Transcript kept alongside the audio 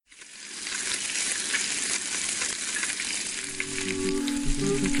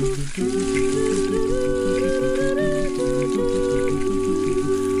You're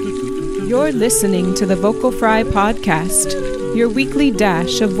listening to the Vocal Fry Podcast, your weekly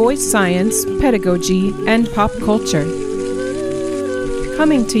dash of voice science, pedagogy, and pop culture.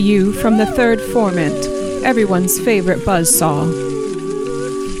 Coming to you from the third formant, everyone's favorite buzzsaw.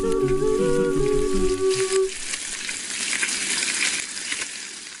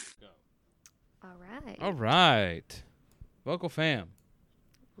 All right. Vocal fam.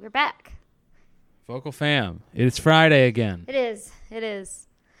 We're back. Vocal fam. It's Friday again. It is.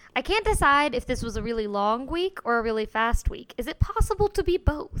 I can't decide if this was a really long week or a really fast week. Is it possible to be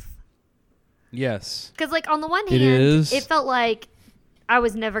both? Yes. Because, on the one hand, it felt like I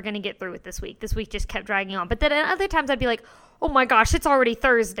was never going to get through it this week. This week just kept dragging on. But then at other times I'd be like, oh my gosh, it's already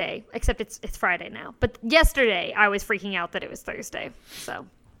Thursday. Except it's Friday now. But yesterday I was freaking out that it was Thursday. So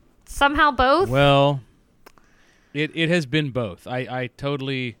somehow both. Well, it has been both. I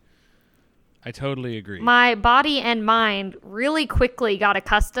totally agree. My body and mind really quickly got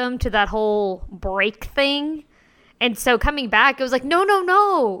accustomed to that whole break thing. And so coming back, it was like,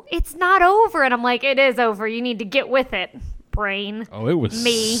 no, it's not over. And I'm like, it is over. You need to get with it, brain. Oh, it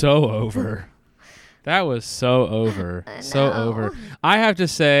was so over. That was so over. So over. I have to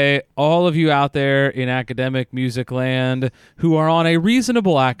say, all of you out there in academic music land who are on a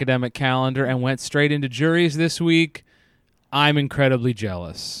reasonable academic calendar and went straight into juries this week, I'm incredibly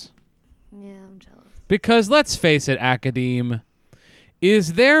jealous. Yeah, I'm jealous. Because let's face it, academe,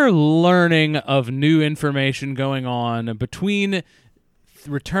 is there learning of new information going on between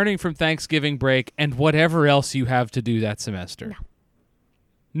returning from Thanksgiving break and whatever else you have to do that semester?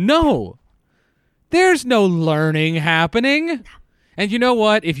 No. There's no learning happening. No. And you know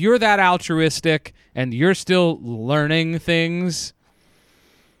what? If you're that altruistic and you're still learning things,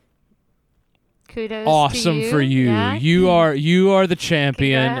 kudos awesome to you. For you. Yeah. You are the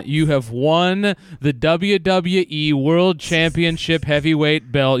champion. Congrats. You have won the WWE World Championship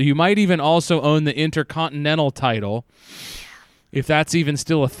heavyweight belt. You might even also own the Intercontinental title, if that's even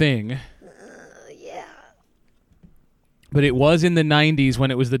still a thing. Yeah. But it was in the 90s when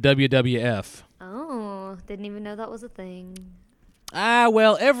it was the WWF. Oh, didn't even know that was a thing.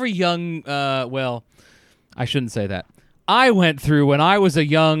 Well, every young, I shouldn't say that. I went through, when I was a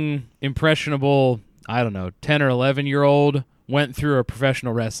young, impressionable, 10 or 11-year-old, went through a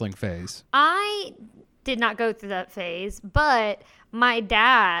professional wrestling phase. I did not go through that phase, but my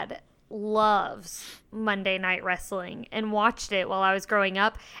dad loves Monday Night Wrestling and watched it while I was growing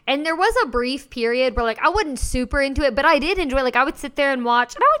up. And there was a brief period where, I wasn't super into it, but I did enjoy it. I would sit there and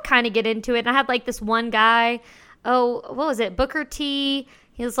watch, and I would kind of get into it. And I had, this one guy, what was it, Booker T.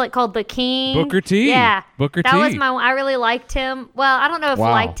 He was called the King. Booker T. Yeah. Booker T. That was I really liked him. Well, I don't know if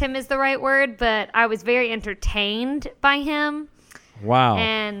liked him is the right word, but I was very entertained by him. Wow.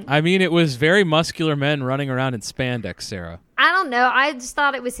 And it was very muscular men running around in spandex, Sarah. I don't know. I just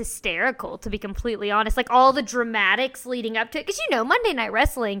thought it was hysterical, to be completely honest. All the dramatics leading up to it. Because, Monday Night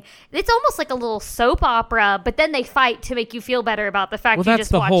Wrestling, it's almost like a little soap opera, but then they fight to make you feel better about the fact you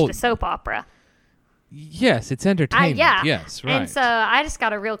just watched a soap opera. Yes, it's entertainment. Yeah. Yes, right. And so I just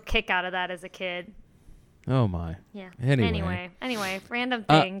got a real kick out of that as a kid. Oh, my. Yeah. Anyway, random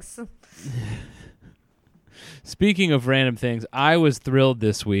things. Speaking of random things, I was thrilled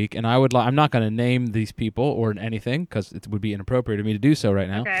this week, and I'm not going to name these people or anything because it would be inappropriate of me to do so right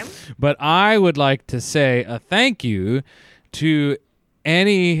now. Okay. But I would like to say a thank you to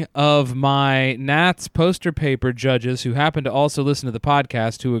any of my Nats poster paper judges who happen to also listen to the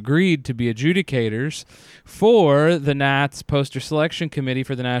podcast who agreed to be adjudicators for the Nats poster selection committee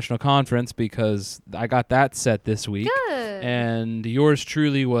for the national conference, because I got that set this week. Good. And yours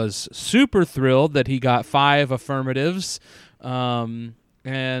truly was super thrilled that he got 5 affirmatives. And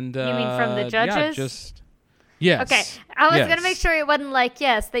you mean from the judges? Yeah, yes. Okay. I was going to make sure it wasn't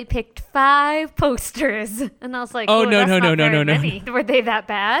yes, they picked 5 posters. And I was like, oh, no. Many. Were they that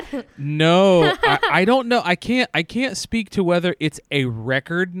bad? No, I don't know. I can't speak to whether it's a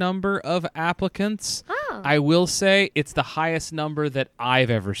record number of applicants. Oh. I will say it's the highest number that I've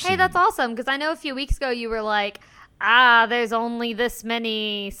ever seen. Hey, that's awesome, because I know a few weeks ago you were like, there's only this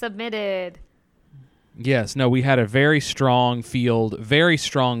many submitted. Yes, no, we had a very strong field, very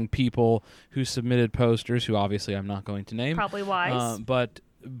strong people who submitted posters, who obviously I'm not going to name. Probably wise.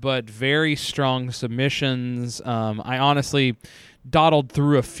 But very strong submissions. I honestly dawdled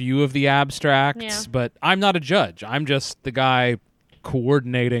through a few of the abstracts, but I'm not a judge. I'm just the guy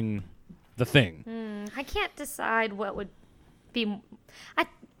coordinating the thing. I can't decide what would be...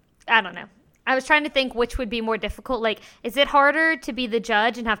 I don't know. I was trying to think which would be more difficult. Is it harder to be the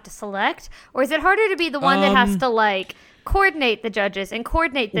judge and have to select? Or is it harder to be the one that has to, coordinate the judges and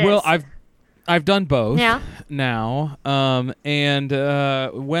coordinate this. Well, I've done both. Yeah. Now, and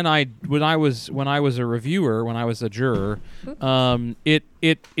when I was a reviewer, when I was a juror, I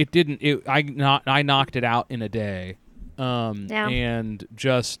knocked it out in a day, and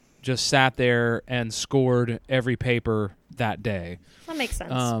just sat there and scored every paper that day. That makes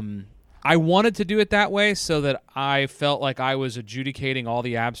sense. I wanted to do it that way so that I felt like I was adjudicating all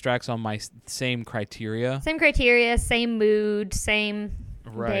the abstracts on my same criteria. Same criteria, same mood, same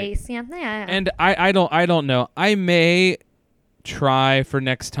base. Yeah. And I don't know. I may try for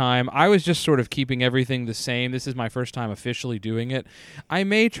next time. I was just sort of keeping everything the same. This is my first time officially doing it. I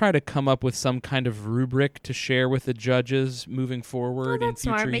may try to come up with some kind of rubric to share with the judges moving forward in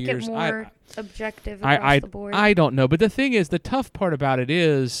future Make years. It more objective across the board. I don't know. But the thing is, the tough part about it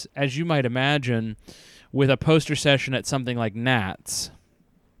is, as you might imagine, with a poster session at something like Nats,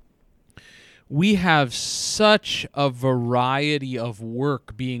 we have such a variety of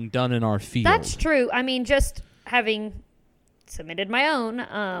work being done in our field. That's true. I mean, just having submitted my own,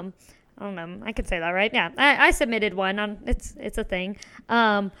 I don't know, I could say that, right? Yeah, I submitted one. It's a thing.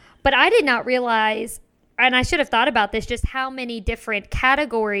 But I did not realize, and I should have thought about this, just how many different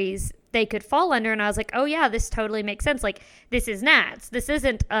categories they could fall under. And I was like, oh yeah, this totally makes sense. Like, this is Nats. This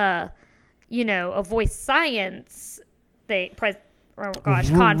isn't a voice science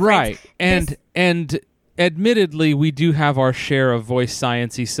conference. Right. And admittedly, we do have our share of voice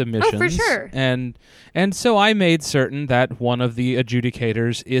science-y submissions. Oh, for sure. And so I made certain that one of the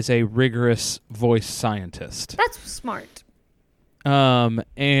adjudicators is a rigorous voice scientist. That's smart.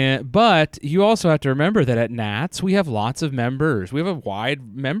 But you also have to remember that at Nats we have lots of members. We have a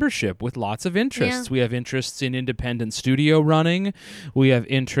wide membership with lots of interests. Yeah. We have interests in independent studio running. We have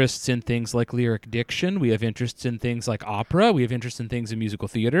interests in things like lyric diction. We have interests in things like opera. We have interests in things in musical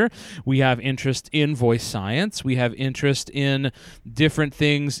theater. We have interest in voice science. We have interest in different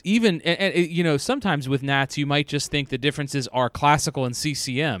things. Even sometimes with Nats you might just think the differences are classical and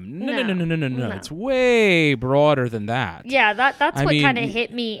CCM. No. It's way broader than that. Yeah, that's what kind of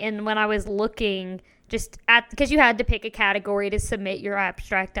hit me when I was looking because you had to pick a category to submit your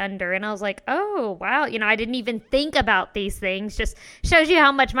abstract under, and I was like, oh wow, I didn't even think about these things. Just shows you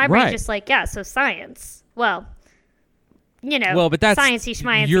how much my brain's just like, yeah, so science. Well, but that's sciencey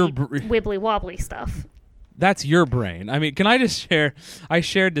schmancy wibbly wobbly stuff. That's your brain. I mean, can I just share? I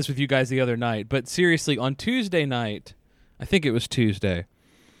shared this with you guys the other night, but seriously, on Tuesday night, I think it was Tuesday,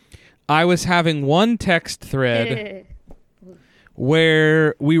 I was having one text thread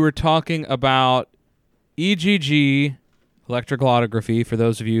where we were talking about EGG, electroglottography, for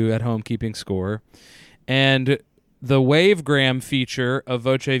those of you at home keeping score, and the wavegram feature of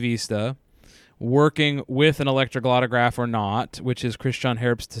Voce Vista, working with an electroglottograph or not, which is Christian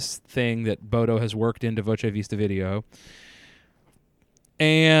Herbst's thing that Bodo has worked into Voce Vista Video.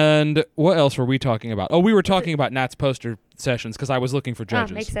 And what else were we talking about? Oh, we were talking about Nat's poster sessions because I was looking for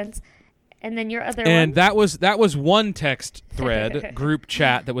judges. Oh, makes sense. And then your other one? And that was one text thread, group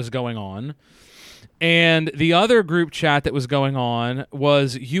chat that was going on. And the other group chat that was going on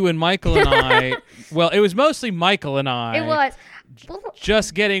was you and Michael and I. Well, it was mostly Michael and I. It was. Just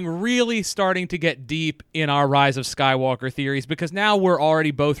starting to get deep in our Rise of Skywalker theories because now we're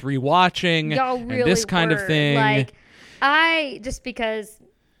already both rewatching and this kind of thing. Because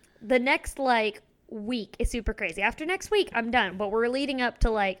the next week is super crazy. After next week, I'm done. But we're leading up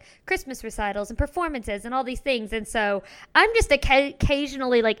to Christmas recitals and performances and all these things. And so I'm just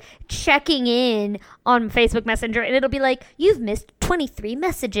occasionally checking in on Facebook Messenger, and it'll be like, you've missed 23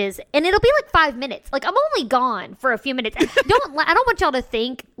 messages, and it'll be 5 minutes. I'm only gone for a few minutes. I don't want y'all to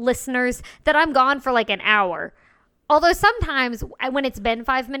think, listeners, that I'm gone for an hour. Although sometimes when it's been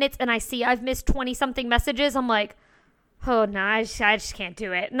 5 minutes and I see I've missed 20 something messages, I'm like, oh no, I just can't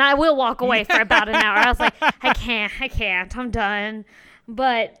do it. And I will walk away for about an hour. I was like, I can't, I'm done.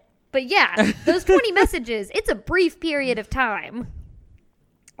 But yeah, those 20 messages, it's a brief period of time.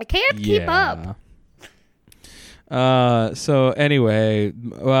 I can't keep up. So anyway,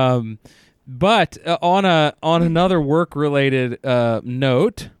 but on another work related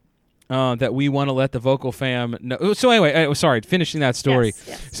note, that we want to let the Vocal Fam know. So anyway, sorry, finishing that story.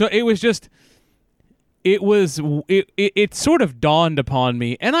 Yes. So it was just, it sort of dawned upon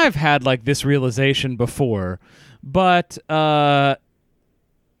me, and I've had this realization before, but and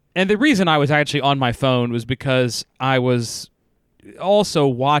the reason I was actually on my phone was because I was also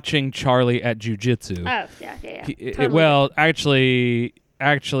watching Charlie at jiu-jitsu. Oh, yeah. Totally. Well, actually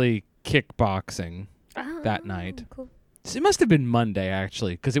kickboxing that night. Cool. It must have been Monday,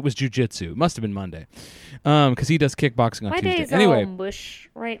 actually, because it was jujitsu. It must have been Monday, because he does kickboxing on My Tuesday. days Anyway, are all mush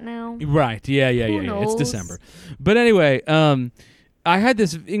right now. right? Yeah. It's knows? December, but anyway, I had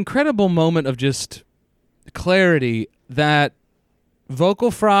this incredible moment of just clarity that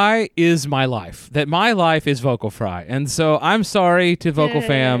Vocal Fry is my life. That my life is Vocal Fry, and so I'm sorry to Vocal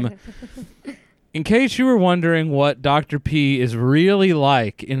Fam. In case you were wondering what Dr. P is really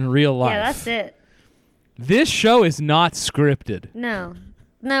like in real life, Yeah, that's it. this show is not scripted. No,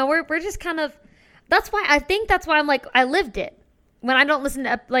 we're just kind of. That's why I'm like I lived it. When I don't listen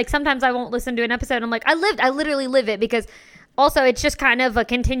to like sometimes I won't listen to an episode. I'm like I literally live it because also it's just kind of a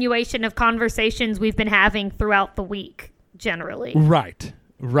continuation of conversations we've been having throughout the week generally. Right.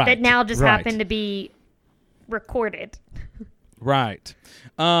 That now just right. happen to be recorded. Right.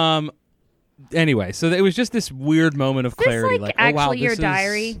 Anyway, so it was just this weird moment of Is this clarity. like oh, wow, actually your this is-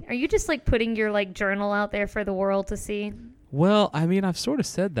 diary? Are you just like putting your like journal out there for the world to see? Well, I mean, I've sort of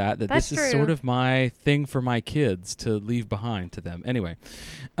said that That's this is sort true. of my thing for my kids to leave behind to them. Anyway,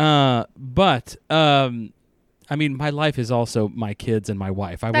 but I mean, my life is also my kids and my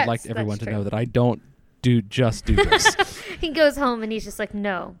wife. I would like That's everyone to true. know that I don't do this. He goes home and he's just like,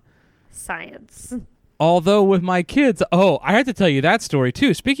 no, science. Although with my kids, I had to tell you that story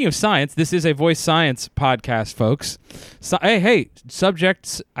too. Speaking of science, this is a voice science podcast, folks. So, hey,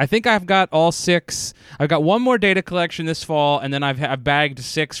 subjects. I think I've got all 6. I've got one more data collection this fall, and then I've bagged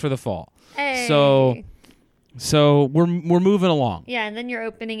 6 for the fall. Hey. So we're moving along. Yeah, and then you're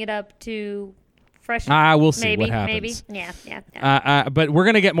opening it up to fresh. We'll see maybe, what happens. Maybe. Yeah. But we're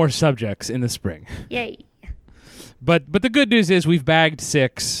gonna get more subjects in the spring. Yay. But the good news is we've bagged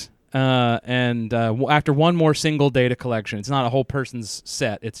 6. And after one more single data collection, it's not a whole person's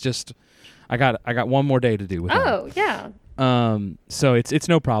set. It's just I got one more day to do with Oh, yeah. it. So it's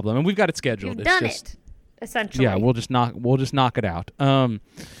no problem, and we've got it scheduled. You've It's done just, it, essentially. Yeah, we'll just knock it out.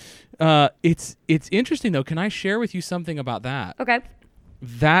 It's interesting though. Can I share with you something about that? Okay.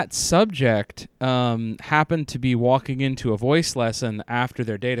 That subject happened to be walking into a voice lesson after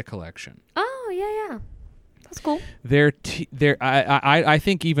their data collection. Oh, yeah. That's cool. I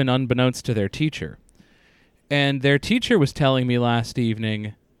think even unbeknownst to their teacher. And their teacher was telling me last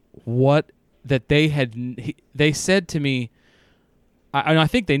evening that they said to me, I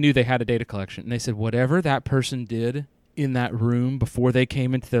think they knew they had a data collection, and they said, whatever that person did in that room before they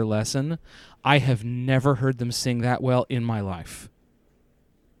came into their lesson, I have never heard them sing that well in my life.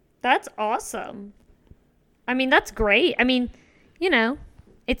 That's awesome. I mean, that's great. I mean,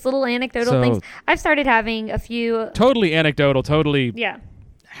 it's little anecdotal things. I've started having a few. Totally anecdotal, totally Yeah.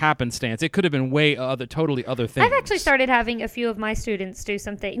 happenstance. It could have been totally other things. I've actually started having a few of my students do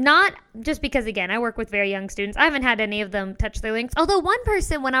something. Not just because, again, I work with very young students. I haven't had any of them touch their larynx. Although one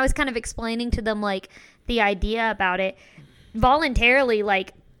person, when I was kind of explaining to them, like, the idea about it, voluntarily,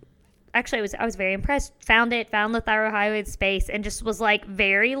 like, actually, I was very impressed. Found the thyroid space and just was, like,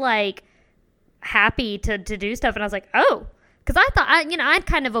 very, like, happy to do stuff. And I was like, oh. Because I thought, I'd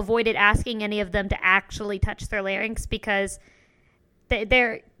kind of avoided asking any of them to actually touch their larynx because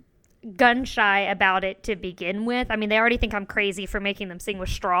they're gun shy about it to begin with. I mean, they already think I'm crazy for making them sing with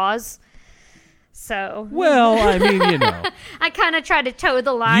straws. So. Well, I mean, I kind of try to toe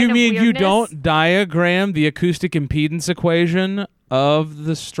the line. You of mean you weirdness. don't diagram the acoustic impedance equation of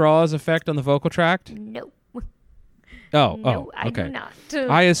the straw's effect on the vocal tract? No. Oh, I okay. do not.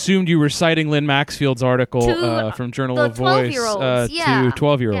 I assumed you were citing Lynn Maxfield's article from Journal the of Voice 12-year-olds, yeah. to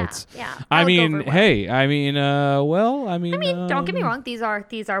 12-year-olds. Yeah. I That'll go mean, over well. hey, don't get me wrong. These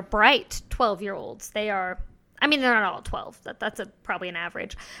are bright 12-year-olds. They are. I mean, they're not all 12. That's probably an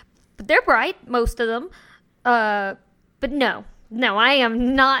average, but they're bright, most of them. But no, I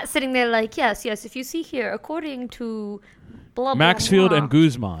am not sitting there like yes. If you see here, according to blah blah Maxfield blah. and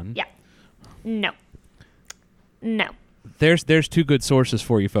Guzman. Yeah. No. There's 2 good sources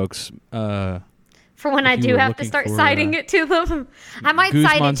for you folks. For when I If you do were have to looking start for, citing it to them, I might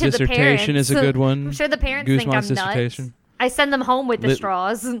cite it Guzman's to the dissertation parents. is a good one. I'm sure the parents Guzman's think I'm nuts. dissertation. I send them home with the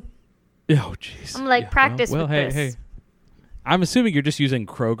straws. Oh, jeez. I'm like, practice with this. Hey. I'm assuming you're just using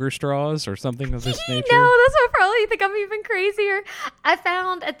Kroger straws or something of this nature. No, that's what probably think I'm even crazier. I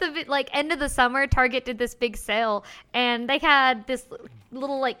found at the end of the summer, Target did this big sale, and they had this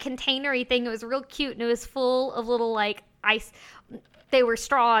little like containery thing. It was real cute, and it was full of little like ice. They were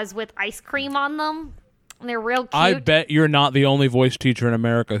straws with ice cream on them, and they're real cute. I bet you're not the only voice teacher in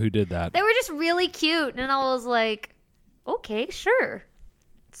America who did that. They were just really cute, and I was like, okay, sure.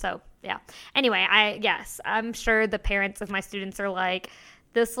 So, yeah. Anyway, I'm sure the parents of my students are like,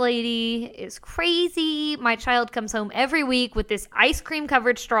 this lady is crazy. My child comes home every week with this ice cream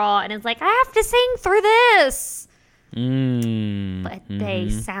covered straw and is like, I have to sing through this. But they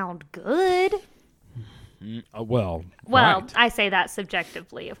sound good. Well, Well, I say that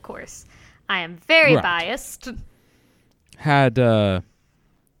subjectively, of course. I am very biased. I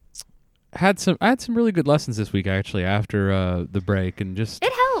had some really good lessons this week actually after the break, and just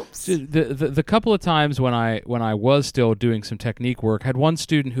It helps. the couple of times when I was still doing some technique work, had one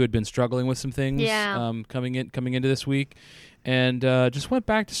student who had been struggling with some things coming into this week, and just went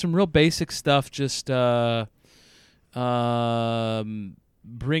back to some real basic stuff, just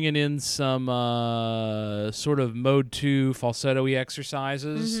bringing in some sort of mode 2 falsetto-y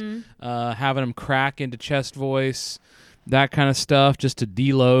exercises, having them crack into chest voice, that kind of stuff, just to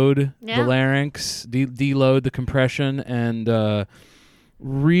deload the larynx, deload the compression, and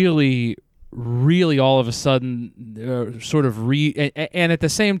really all of a sudden and at the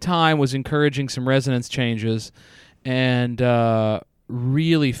same time was encouraging some resonance changes, and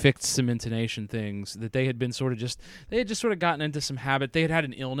really fixed some intonation things that they had just sort of gotten into some habit. They had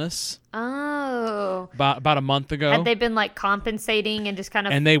an illness. Oh. About a month ago. Had they been like compensating and just kind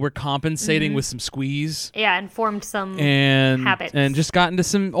of... And they were compensating with some squeeze. Yeah, and formed some habits. And just got into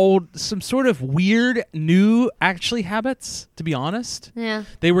some sort of weird new actually habits, to be honest. Yeah.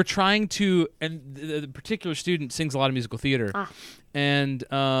 They were trying to, and the particular student sings a lot of musical theater. And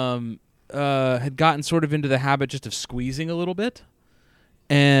had gotten sort of into the habit just of squeezing a little bit.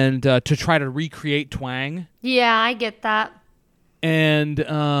 And to try to recreate twang. Yeah, I get that. And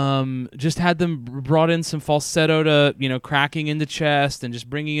just had them brought in some falsetto to, cracking into chest, and just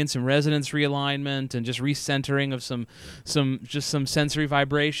bringing in some resonance realignment, and just recentering of some sensory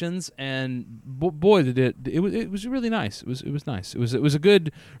vibrations. And boy, it was really nice. It was nice. It was a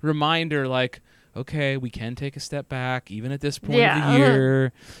good reminder, like, okay, we can take a step back, even at this point of the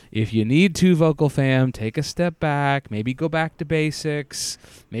year. If you need to, vocal fam, take a step back. Maybe go back to basics.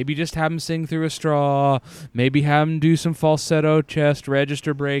 Maybe just have them sing through a straw. Maybe have them do some falsetto chest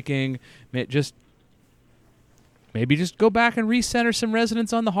register breaking. Maybe just go back and recenter some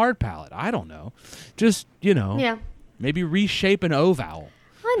resonance on the hard palate. I don't know. Just, maybe reshape an O vowel.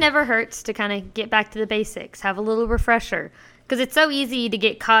 Well, it never hurts to kind of get back to the basics, have a little refresher. Because it's so easy to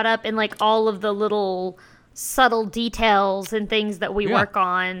get caught up in like all of the little subtle details and things that we work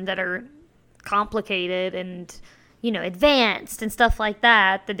on that are complicated and, advanced and stuff like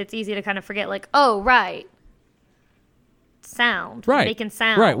that it's easy to kind of forget, like, oh, right. Sound. Right. Making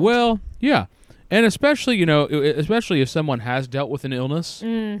sound. Right. Well, yeah. And especially, especially if someone has dealt with an illness,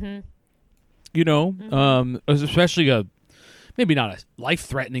 especially maybe not a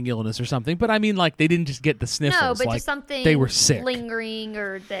life-threatening illness or something, but I mean, like, they didn't just get the sniffles. No, but like, just something they were sick, lingering,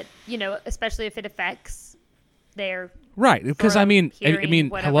 or that, especially if it affects their right. Because I mean,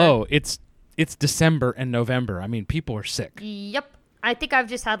 whatever. Hello, it's December and November. I mean, people are sick. Yep. I think I've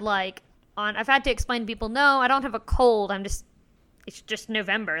just had I've had to explain to people, no, I don't have a cold. It's just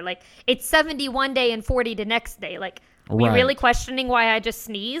November. Like, it's 70 one day and 40 the next day. Like, are we really questioning why I just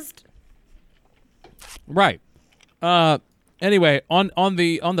sneezed? Right. Anyway, on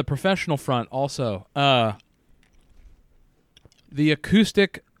the professional front, also, the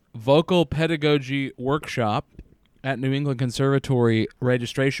acoustic vocal pedagogy workshop at New England Conservatory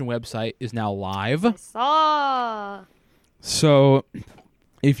registration website is now live. I saw. So,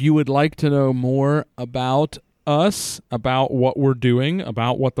 if you would like to know more about us, about what we're doing,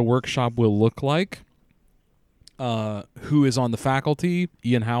 about what the workshop will look like, who is on the faculty: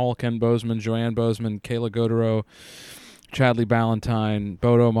 Ian Howell, Ken Bozeman, Joanne Bozeman, Kayla Godero, Chadley Ballantyne,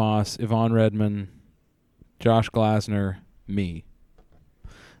 Bodo Moss, Yvonne Redman, Josh Glasner, me.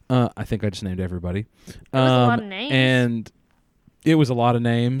 I think I just named everybody. It was a lot of names. And it was a lot of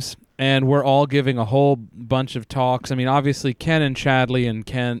names. And we're all giving a whole bunch of talks. I mean, obviously, Ken and Chadley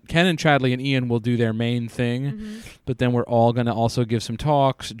and Ian will do their main thing. But then we're all going to also give some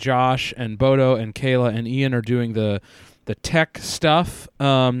talks. Josh and Bodo and Kayla and Ian are doing the tech stuff.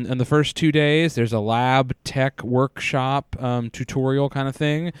 And the first 2 days, there's a lab tech workshop tutorial kind of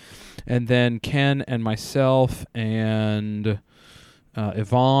thing. And then Ken and myself and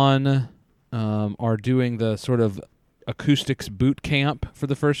Yvonne are doing the sort of acoustics boot camp for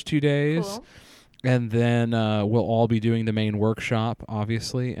the first 2 days. Cool. And then we'll all be doing the main workshop,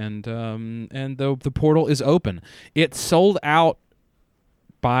 obviously. And the portal is open. It sold out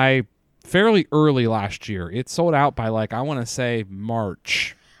by fairly early last year. It sold out by, I want to say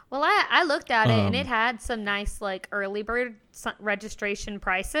March. Well, I looked at it, and it had some nice, early bird registration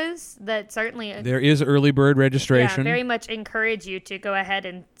prices that certainly... There is early bird registration. Yeah, very much encourage you to go ahead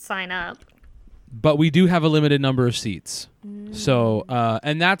and sign up. But we do have a limited number of seats. So,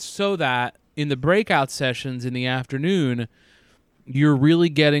 and that's so that in the breakout sessions in the afternoon, you're really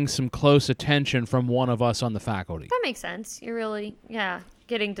getting some close attention from one of us on the faculty. That makes sense. You're really,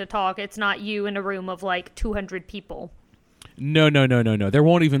 getting to talk. It's not you in a room of like 200 people. No. There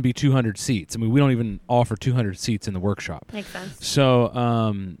won't even be 200 seats. I mean, we don't even offer 200 seats in the workshop. Makes sense. So,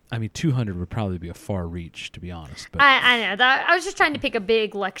 200 would probably be a far reach, to be honest. But I know. I was just trying to pick a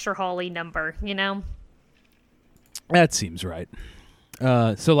big lecture hall-y number, you know? that seems right.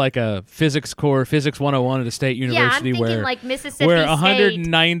 So like a physics 101 at a state university, I'm thinking where like Mississippi where State,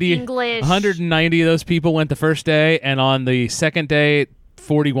 190 English. 190 of those people went the first day, and on the second day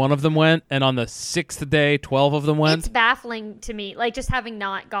 41 of them went, and on the sixth day 12 of them went. It's baffling to me, like just having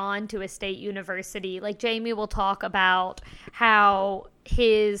not gone to a state university. Like Jamie will talk about how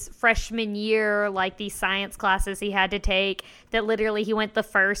his freshman year, like these science classes he had to take, that literally he went the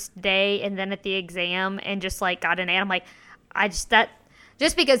first day and then at the exam and just like got an A. I'm like,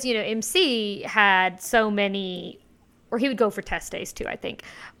 just because, MC had so many, or he would go for test days too, I think.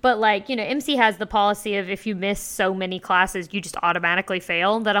 But like, MC has the policy of if you miss so many classes, you just automatically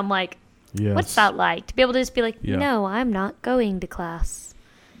fail. That I'm like, Yes. What's that like? To be able to just be like, Yeah. no, I'm not going to class.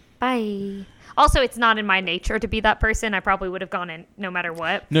 Bye. Also, it's not in my nature to be that person. I probably would have gone in no matter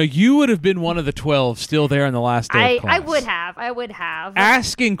what. No, you would have been one of the 12 still there in the last day of class. I would have.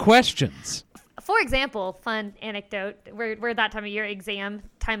 Asking questions. For example, fun anecdote, we're that time of year, exam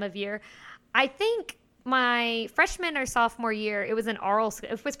time of year. I think my freshman or sophomore year, it was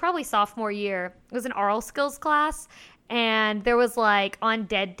probably sophomore year. It was an oral skills class. And there was like on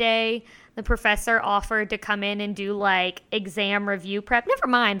dead day, the professor offered to come in and do like exam review prep. Never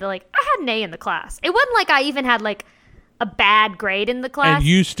mind. I had an A in the class. It wasn't like I even had like a bad grade in the class. And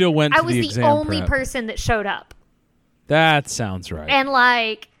you still went to the exam I was the only prep. person that showed up. That sounds right. And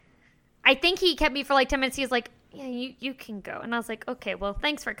like, I think he kept me for like 10 minutes. He was like, yeah, you can go. And I was like, okay, well,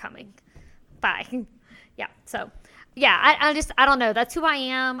 thanks for coming. Bye. Yeah. So, yeah, I don't know. That's who I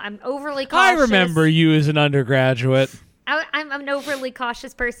am. I'm overly cautious. I remember you as an undergraduate. I'm an overly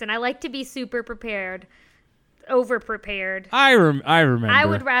cautious person. I like to be super prepared, over prepared. I remember. I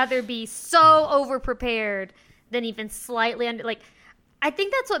would rather be so over prepared than even slightly under. Like, I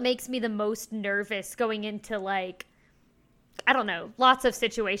think that's what makes me the most nervous going into like, I don't know, lots of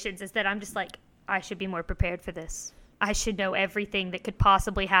situations, is that I'm just like, I should be more prepared for this. I should know everything that could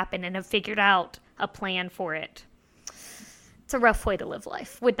possibly happen and have figured out a plan for it. It's a rough way to live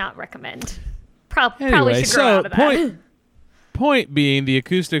life. Would not recommend. Probably should grow out of that. Point being, the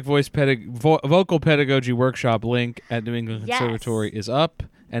acoustic vocal pedagogy workshop link at New England Yes. Conservatory is up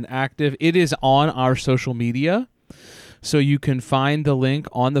and active. It is on our social media, so you can find the link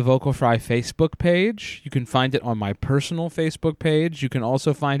on the Vocal Fry Facebook page. You can find it on my personal Facebook page. You can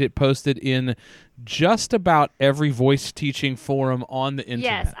also find it posted in just about every voice teaching forum on the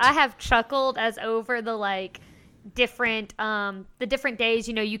internet. Yes, I have chuckled as over the different days,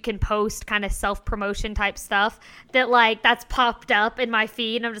 you can post kind of self-promotion type stuff that's popped up in my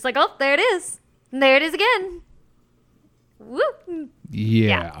feed, and I'm just like, oh, there it is. And there it is again. Woo.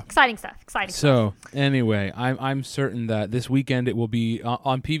 Yeah. Exciting stuff. So anyway, I'm certain that this weekend it will be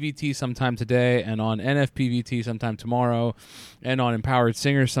on PVT sometime today, and on NFPVT sometime tomorrow, and on Empowered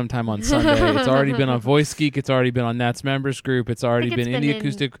Singers sometime on Sunday. It's already been on Voice Geek. It's already been on Nat's members group. It's already been in the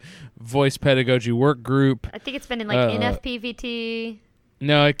Acoustic Voice Pedagogy work group. I think it's been in NFPVT.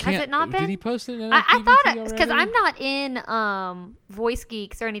 No, it can't. Has it not been? Did he post it in NFPVT I thought it, because already? I'm not in Voice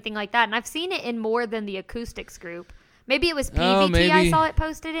Geeks or anything like that, and I've seen it in more than the acoustics group. Maybe it was PVT maybe. I saw it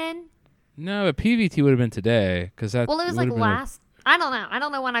posted in. No, but PVT would have been today, because that. Well, it was like last. I don't know. I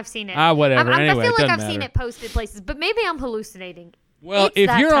don't know when I've seen it. Whatever. I Anyway, feel it like I've doesn't seen matter. it posted places, but maybe I'm hallucinating. Well, It's if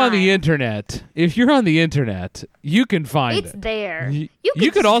that you're on the time. internet, you can find It's it. there. You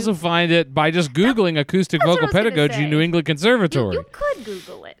could could also find it by just Googling acoustic that's what vocal I was gonna pedagogy say. New England Conservatory. You could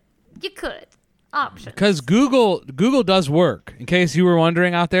Google it. You could. Options. Because Google does work. In case you were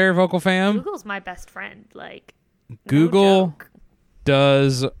wondering out there, vocal fam, Google's my best friend. Like, no Google joke.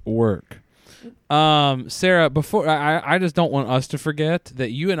 does work. Sarah, before I just don't want us to forget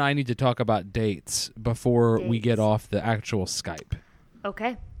that you and I need to talk about dates before we get Dates. off the actual Skype.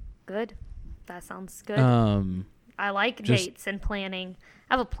 Okay. Good. That sounds good. I like just- dates and planning.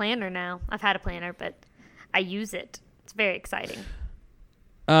 I have a planner now. I've had a planner, but I use it. It's very exciting.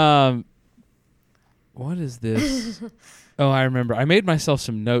 What is this? Oh, I remember. I made myself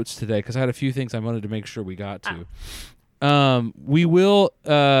some notes today because I had a few things I wanted to make sure we got to. We will.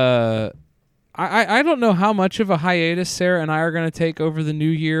 I don't know how much of a hiatus Sarah and I are going to take over the new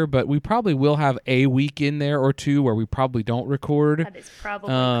year, but we probably will have a week in there or two where we probably don't record. That is probably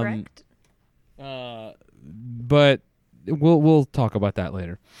correct. But we'll talk about that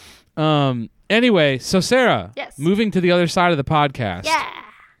later. Anyway, so Sarah, Yes. moving to the other side of the podcast. Yeah.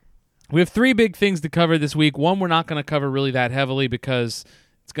 We have 3 big things to cover this week. One we're not going to cover really that heavily because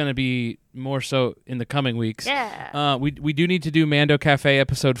it's going to be more so in the coming weeks. Yeah. We do need to do Mando Cafe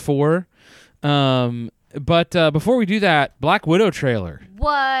episode 4. But before we do that, Black Widow trailer.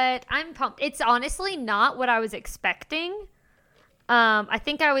 What? I'm pumped. It's honestly not what I was expecting. I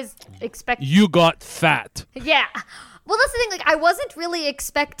think I was expecting. You got fat. Yeah. Well, that's the thing. Like, I wasn't really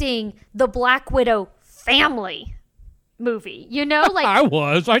expecting the Black Widow family movie. You know, like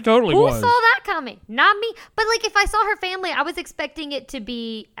I totally who was. saw that coming? Not me. But like, if I saw her family, I was expecting it to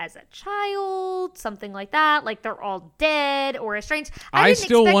be as a child, something like that. Like they're all dead or estranged. I didn't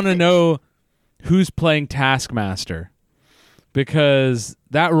still expect want to it- know who's playing Taskmaster because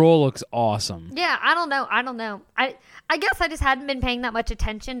that role looks awesome. Yeah, I don't know. I guess I just hadn't been paying that much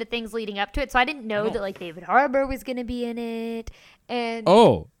attention to things leading up to it, so I didn't know that like David Harbour was going to be in it. And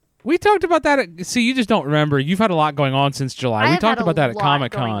Oh, we talked about that. See, you just don't remember. You've had a lot going on since July. We I've talked had about that at lot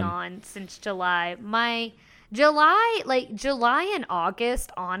Comic going Con. on since July. My July and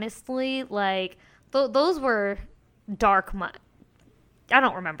August, honestly, like those were dark months. I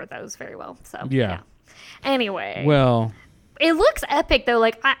don't remember those very well. So Yeah. Anyway, Well, it looks epic though.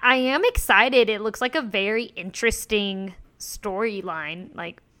 Like I am excited. It looks like a very interesting storyline.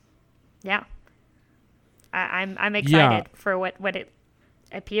 Like, yeah, I'm excited for what it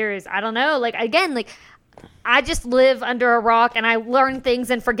appears. I don't know. Like again, like I just live under a rock and I learn things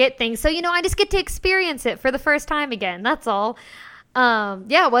and forget things. So I just get to experience it for the first time again. That's all.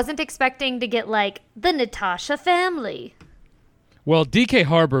 Yeah, I wasn't expecting to get like the Natasha family. well, DK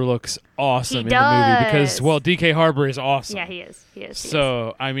Harbour looks awesome in the movie because, does. well, DK Harbour is awesome. Yeah, he is. He is.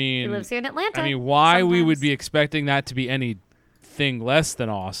 So, I he mean, lives here in Atlanta. why we would sometimes. be expecting that to be anything less than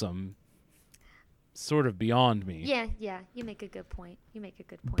awesome, sort of beyond me. Yeah, you make a good point.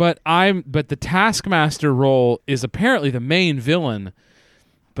 But the Taskmaster role is apparently the main villain,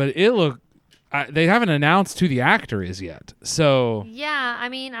 but they haven't announced who the actor is yet. So Yeah, I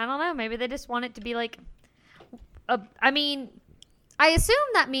mean, I don't know. Maybe they just want it to be like I assume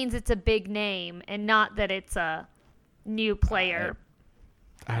that means it's a big name and not that it's a new player.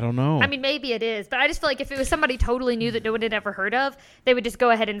 I don't know. I mean, maybe it is, but I just feel like if it was somebody totally new that no one had ever heard of, they would just go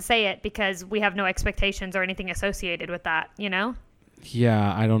ahead and say it because we have no expectations or anything associated with that,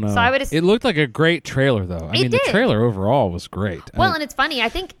 Yeah, I don't know. So I would it looked like a great trailer, though. I mean, did. the trailer overall was great. Well, and it's funny. I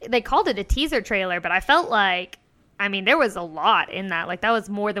think they called it a teaser trailer, but I felt like, there was a lot in that. Like, that was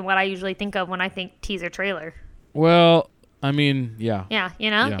more than what I usually think of when I think teaser trailer. Well, yeah. Yeah,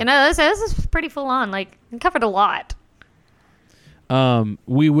 Yeah. this is pretty full on. Like, it covered a lot.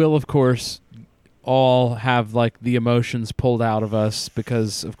 We will, of course, all have like the emotions pulled out of us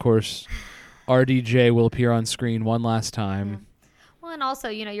because, of course, RDJ will appear on screen one last time. Well, and also,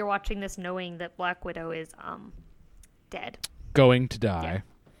 you're watching this knowing that Black Widow is dead. Going to die.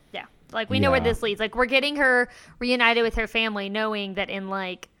 Yeah. Like, we know where Yeah. this leads. Like, we're getting her reunited with her family, knowing that in,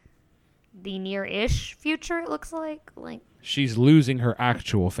 like, the near-ish future, it looks like. She's losing her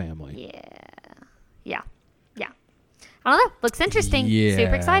actual family. Yeah. I don't know. Looks interesting.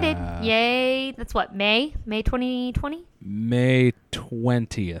 Super excited. Yeah. Yay. That's what, May 2020? May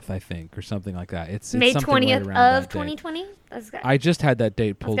 20th, I think, or something like that. It's May something right 20th around of that date. 2020? I just had that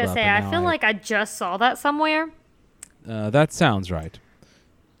date I was pulled going up. to say, and I now feel like I just saw that somewhere. that sounds right.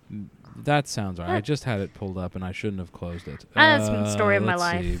 That sounds right. I just had it pulled up, and I shouldn't have closed it. That's the story of my let's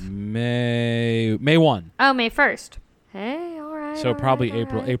life. see. May 1. Oh, May 1st. Hey, all right. So all probably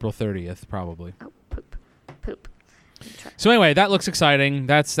right, all right. April 30th, probably. Oh, poop. So anyway, that looks exciting.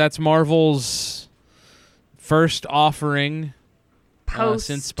 That's Marvel's first offering Post.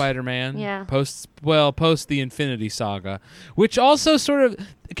 since Spider-Man. Yeah. Post the Infinity Saga, which also sort of.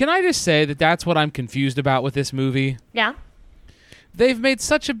 Can I just say that that's what I'm confused about with this movie? Yeah. They've made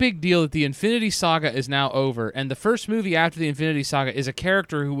such a big deal that the Infinity Saga is now over, and the first movie after the Infinity Saga is a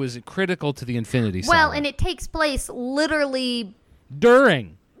character who was critical to the Infinity Saga. Well, and it takes place literally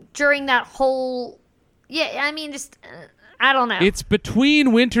during. during that whole. Yeah, I don't know. It's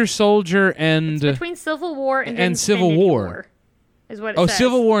between Winter Soldier and between Civil War and Civil Infinity War. Is what it says.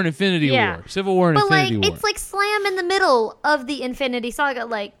 Civil War and Infinity Yeah. War. Civil War and But Infinity like, War. it's like slam in the middle of the Infinity Saga.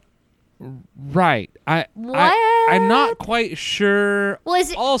 Like, Right. I'm not quite sure. Well,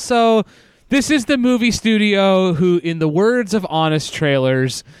 is it- Also, this is the movie studio who, in the words of Honest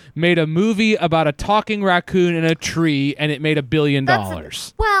Trailers, made a movie about a talking raccoon in a tree, and it made $1 billion.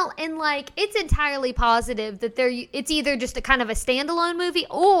 well, and like it's entirely positive that it's either just a kind of a standalone movie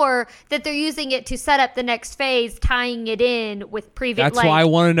or that they're using it to set up the next phase, tying it in with previous. That's why I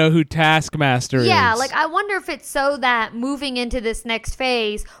want to know who Taskmaster is. Yeah, like I wonder if it's so that moving into this next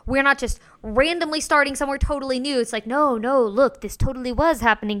phase, we're not just randomly starting somewhere totally new. It's like, no, look, this totally was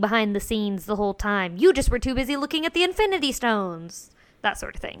happening behind the scenes the whole time. You just were too busy looking at the Infinity Stones. That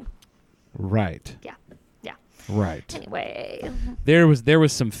sort of thing. Right. Yeah. Right. Anyway, there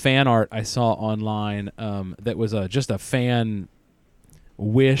was some fan art I saw online that was just a fan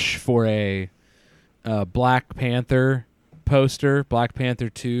wish for a Black Panther poster, Black Panther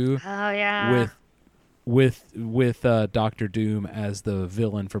 2. Oh yeah. With Doctor Doom as the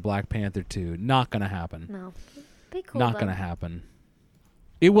villain for Black Panther 2. Not gonna happen. No. Be cool. Not gonna happen.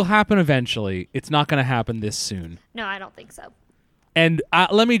 It will happen eventually. It's not gonna happen this soon. No, I don't think so. And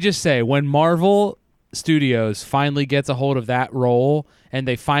let me just say, when Marvel Studios finally gets a hold of that role and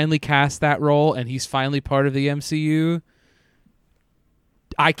they finally cast that role and he's finally part of the MCU,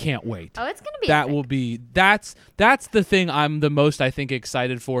 I can't wait. Oh, it's going to be that epic. will be that's the thing I'm the most, I think,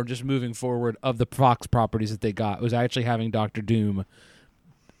 excited for just moving forward of the Fox properties that they got, was actually having Doctor Doom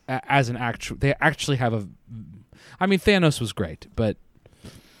as an actual. They actually have a, I mean, Thanos was great, but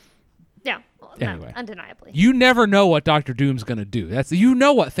yeah, well, anyway, undeniably. You never know what Doctor Doom's going to do. You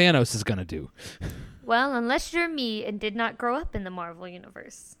know what Thanos is going to do. Well, unless you're me and did not grow up in the Marvel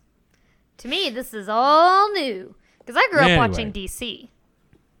universe. To me, this is all new. Because I grew up watching DC.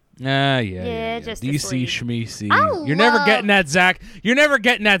 Yeah. Justice DC League. Shmeecy. You're never getting that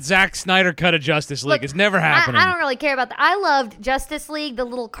Zack Snyder cut of Justice League. Look, it's never happening. I don't really care about that. I loved Justice League, the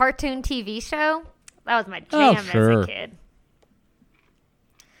little cartoon TV show. That was my jam as a kid.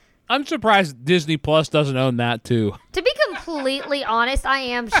 I'm surprised Disney Plus doesn't own that too. To be completely honest, I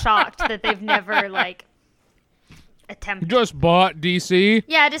am shocked that they've never attempted. Just bought DC.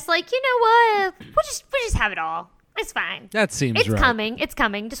 Yeah, just you know what? We'll just have it all. It's fine. That seems right. It's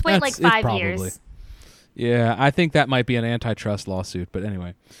coming. Just wait 5 years. Yeah, I think that might be an antitrust lawsuit, but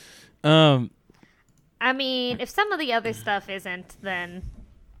anyway. I mean, if some of the other stuff isn't, then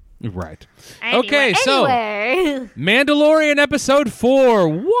right. Anyway, okay, so Mandalorian episode 4.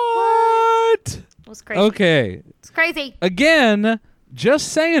 What? It was crazy. Okay. It's crazy. Again, just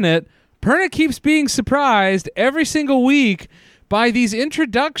saying it, Perna keeps being surprised every single week by these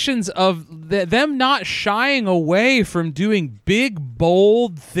introductions of them not shying away from doing big,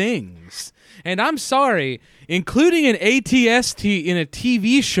 bold things. And I'm sorry, including an ATST in a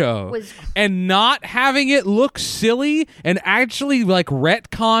TV show and not having it look silly and actually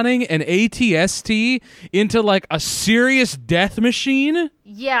retconning an ATST into a serious death machine.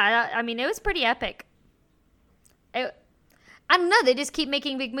 Yeah, I mean, it was pretty epic. I don't know. They just keep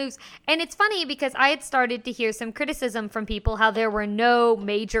making big moves. And it's funny because I had started to hear some criticism from people how there were no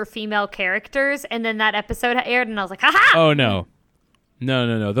major female characters. And then that episode aired and I was like, ha-ha! Oh, no.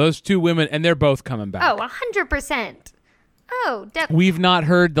 No. Those two women, and they're both coming back. Oh, 100%. Oh, definitely. We've not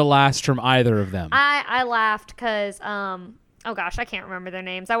heard the last from either of them. I laughed because, oh gosh, I can't remember their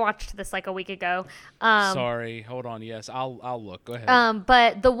names. I watched this a week ago. Sorry, hold on. Yes, I'll look. Go ahead.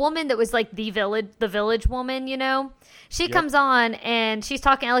 But the woman that was the village woman, she comes on and she's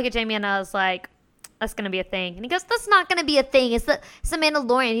talking to Jamie, and I was like, that's gonna be a thing. And he goes, that's not gonna be a thing. It's the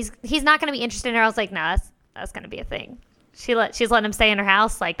Mandalorian. He's not gonna be interested in her. I was like, nah, that's gonna be a thing. She's letting him stay in her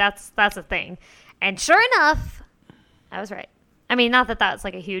house. That's a thing. And sure enough, I was right. I mean, not that that's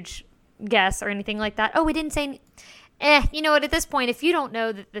a huge guess or anything like that. Oh, we didn't say you know what? At this point, if you don't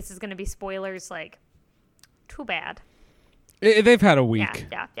know that this is going to be spoilers, too bad. They've had a week.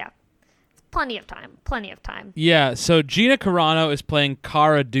 Yeah. Plenty of time. Yeah, so Gina Carano is playing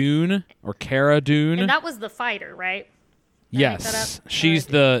Cara Dune. And that was the fighter, right? Yes. She's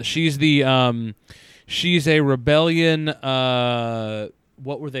a rebellion,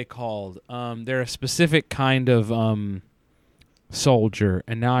 what were they called? They're a specific kind of soldier,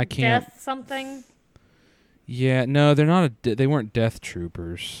 and now I can't. Death something? Yeah, no, they're not. They weren't Death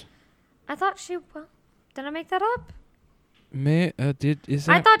Troopers. I thought did I make that up?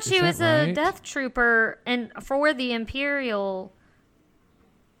 I thought she was a Death Trooper, and for the Imperial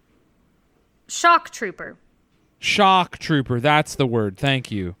Shock Trooper. Shock Trooper, that's the word.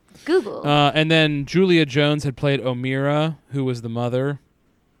 Thank you. Google. And then Julia Jones had played Omira, who was the mother.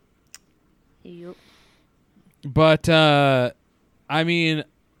 Yep. But I mean,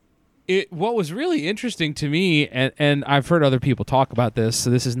 What was really interesting to me, and I've heard other people talk about this, so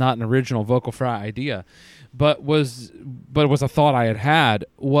this is not an original Vocal Fry idea, but was a thought I had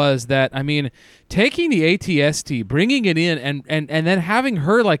was that, I mean, taking the ATST, bringing it in, and then having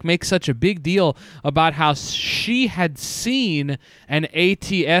her like make such a big deal about how she had seen an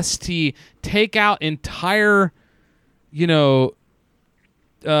ATST take out entire,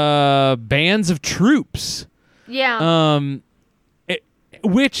 bands of troops. Yeah.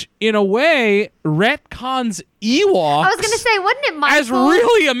 Which, in a way, retcons Ewoks. I was going to say, wasn't it Michael as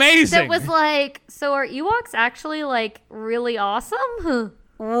really amazing? that was like, so are Ewoks actually, like, really awesome?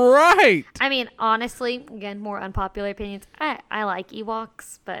 Right. I mean, honestly, again, more unpopular opinions. I like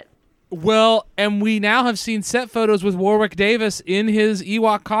Ewoks, but... Well, and we now have seen set photos with Warwick Davis in his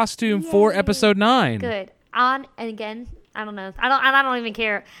Ewok costume for Episode 9. Good. And again, I don't know. I don't even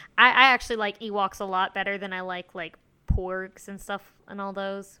care. I actually like Ewoks a lot better than I like porgs and stuff and all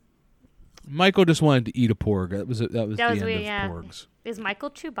those. Michael just wanted to eat a porg. That was the end weird, of yeah. porgs. Is Michael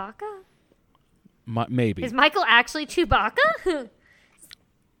Chewbacca? Maybe. Is Michael actually Chewbacca?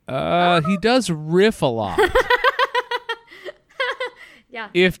 He does riff a lot. Yeah.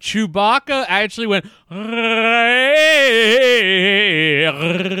 If Chewbacca actually went,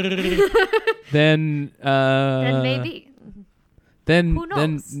 then maybe. Then Who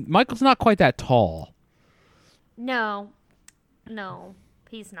knows? Then Michael's not quite that tall. No,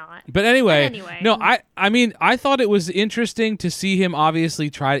 he's not. But anyway, anyway. no, I mean, I thought it was interesting to see him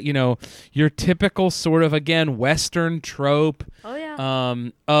obviously try, your typical sort of, again, Western trope. Oh, yeah.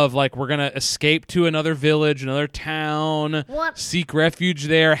 Of like, we're going to escape to another village, another town, seek refuge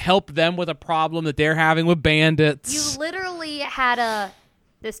there, help them with a problem that they're having with bandits. You literally had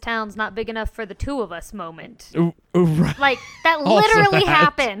this town's not big enough for the two of us moment. Right. Like, that literally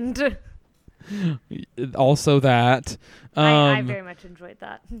happened. Also that. I very much enjoyed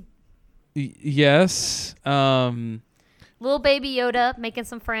that. Yes. Little baby Yoda making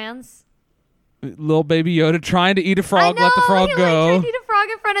some friends. Little baby Yoda trying to eat a frog, let the frog he, go. Like, tried to eat a frog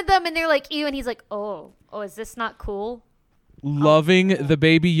in front of them, and they're like, ew, and he's like, oh, is this not cool? Loving the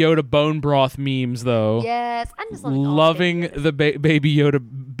baby Yoda bone broth memes, though. Yes, I'm just loving the baby Yoda.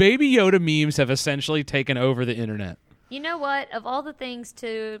 Baby Yoda memes have essentially taken over the internet. You know what? Of all the things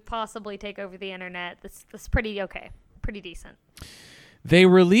to possibly take over the internet, that's pretty okay. Pretty decent. They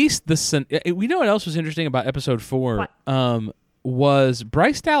released we know what else was interesting about episode 4? What? Was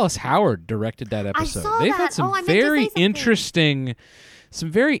Bryce Dallas Howard directed that episode. I saw They've that. had some I meant very to say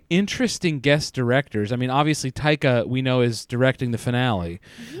interesting guest directors. I mean, obviously Taika, we know, is directing the finale.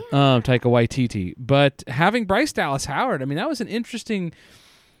 Yeah. Taika Waititi. But having Bryce Dallas Howard, I mean, that was an interesting...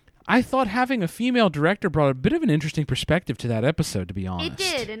 I thought having a female director brought a bit of an interesting perspective to that episode, to be honest. It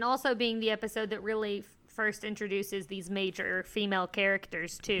did, and also being the episode that really first introduces these major female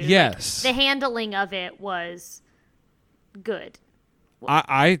characters, too. Yes. Like, the handling of it was good.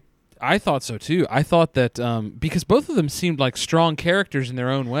 I thought so, too. I thought that because both of them seemed like strong characters in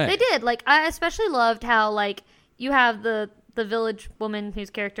their own way. They did. Like, I especially loved how, like, you have the village woman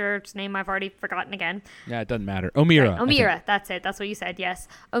whose character's name I've already forgotten again. Yeah, it doesn't matter. Omira. Right. Omira, that's it. That's what you said, yes.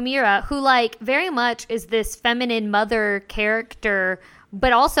 Omira, who, like, very much is this feminine mother character,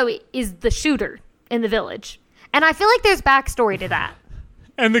 but also is the shooter in the village. And I feel like there's backstory to that.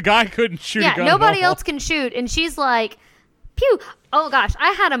 And the guy couldn't shoot a gun nobody at all. else can shoot. And she's like, pew. Oh, gosh.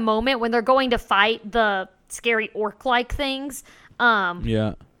 I had a moment when they're going to fight the scary orc-like things.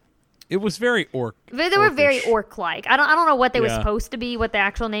 Yeah. It was very orc. They were very orc-like. I don't know what they were supposed to be, what the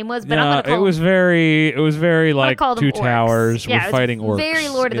actual name was, but I'm gonna call it was very like Two Towers with fighting orcs. Very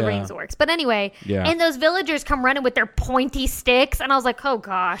Lord of the Rings orcs. But anyway, and those villagers come running with their pointy sticks, and I was like, oh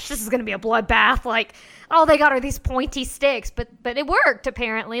gosh, this is gonna be a bloodbath. Like, all they got are these pointy sticks, but it worked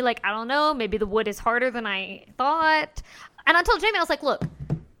apparently. Like, I don't know, maybe the wood is harder than I thought. And I told Jamie, I was like, look,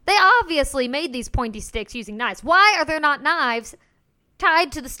 they obviously made these pointy sticks using knives. Why are there not knives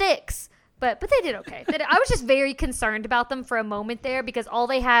tied to the sticks? But they did okay. I was just very concerned about them for a moment there because all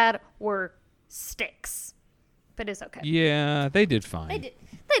they had were sticks. But it's okay. Yeah, they did fine.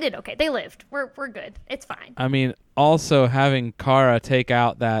 They did okay. They lived. We're good. It's fine. I mean, also having Kara take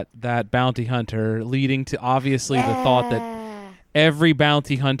out that bounty hunter, leading to obviously the thought that every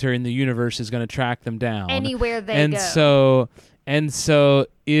bounty hunter in the universe is going to track them down anywhere they go. And so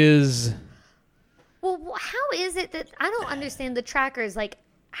is. Well, how is it that I don't understand the trackers? Like,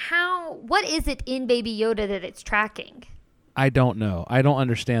 what is it in Baby Yoda that it's tracking? I don't know. I don't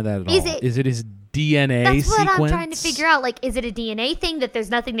understand that at all. Is it his DNA That's sequence? That's what I'm trying to figure out. Like, is it a DNA thing that there's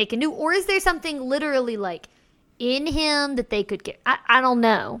nothing they can do? Or is there something literally, like, in him that they could get? I don't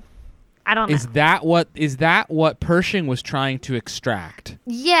know. I don't know. Is that what Pershing was trying to extract?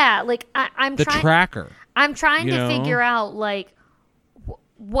 Yeah, like I'm the trying. tracker. I'm trying you to know? figure out like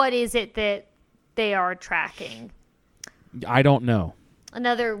what is it that they are tracking. I don't know.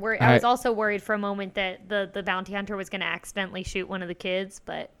 Another worry. I was also worried for a moment that the bounty hunter was going to accidentally shoot one of the kids,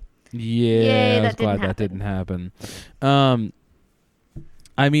 but yeah, I was glad that didn't happen.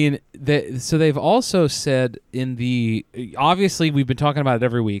 I mean, so they've also said obviously we've been talking about it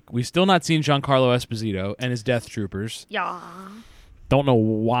every week. We've still not seen Giancarlo Esposito and his Death Troopers. Yeah. Don't know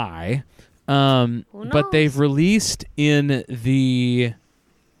why. Who knows? But they've released in the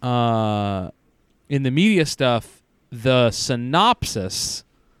media stuff the synopsis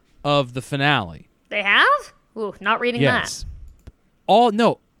of the finale. They have? Ooh, not reading Yes. that.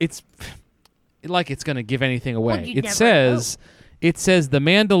 No, it's like it's going to give anything away. Well, you It never says the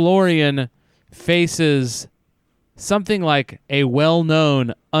Mandalorian faces something like a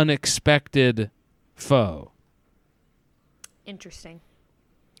well-known unexpected foe. Interesting.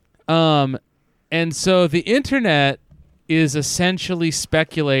 And so the internet is essentially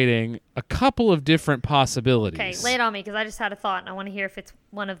speculating a couple of different possibilities. Okay, lay it on me because I just had a thought and I want to hear if it's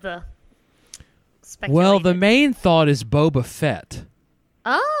one of the speculated. Well, the main thought is Boba Fett.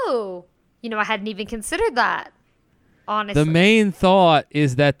 Oh, I hadn't even considered that. Honestly, The main thought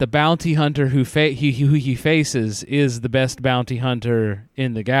is that the bounty hunter who he faces is the best bounty hunter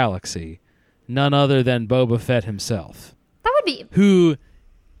in the galaxy, none other than Boba Fett himself, that would be who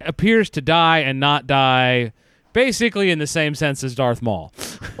appears to die and not die basically in the same sense as Darth Maul.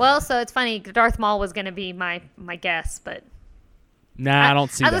 well. So it's funny. Darth Maul was going to be my guess, but I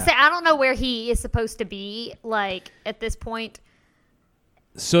don't see I was that. gonna say I don't know where he is supposed to be like at this point.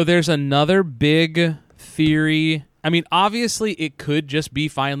 So there's another big theory. I mean, obviously, it could just be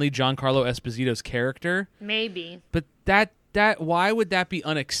finally Giancarlo Esposito's character. Maybe. But that why would that be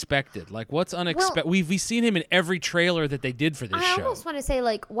unexpected? Like, what's unexpected? Well, We've seen him in every trailer that they did for this I show. almost want to say,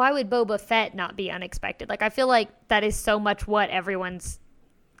 like, why would Boba Fett not be unexpected? Like, I feel like that is so much what everyone's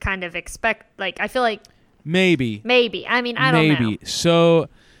kind of expect. Like, I feel like Maybe. I mean, I don't know.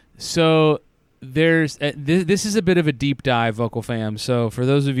 So there's this is a bit of a deep dive, Vocal Fam. So for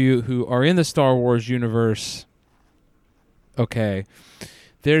those of you who are in the Star Wars universe, okay,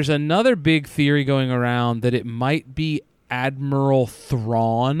 there's another big theory going around that it might be Admiral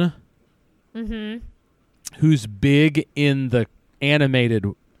Thrawn, who's big in the animated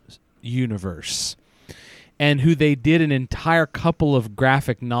universe, and who they did an entire couple of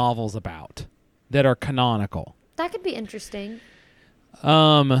graphic novels about that are canonical. That could be interesting.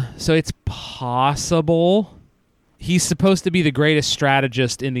 So it's possible he's supposed to be the greatest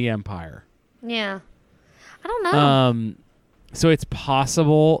strategist in the Empire. Yeah. I don't know. So it's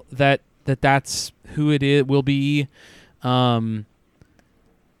possible that's who it will be. But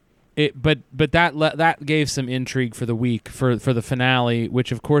that gave some intrigue for the week for the finale,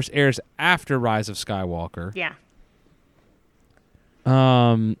 which of course airs after Rise of Skywalker. Yeah.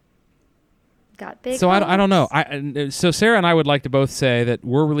 Got big. So I don't know. So Sarah and I would like to both say that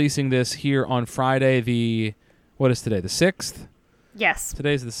we're releasing this here on Friday. What is today? The 6th. Yes.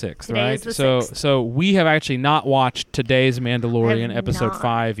 Today's the 6th, Today right? is the 6th. So we have actually not watched today's Mandalorian episode not.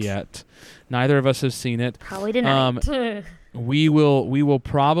 5 yet. Neither of us have seen it. Probably tonight. We will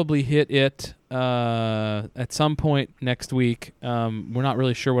probably hit it at some point next week. We're not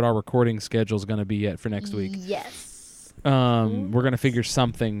really sure what our recording schedule is going to be yet for next week. Yes. We're going to figure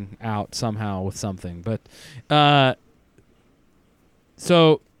something out somehow with something. But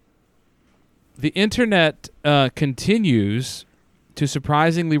so the internet continues to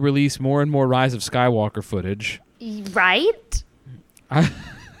surprisingly release more and more Rise of Skywalker footage. Right? What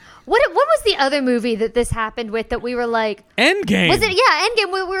was the other movie that this happened with that we were like... Endgame! Was it? Yeah,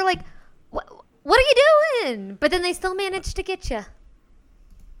 Endgame. We were like, what are you doing? But then they still managed to get you.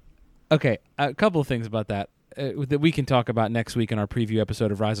 Okay, a couple of things about that we can talk about next week in our preview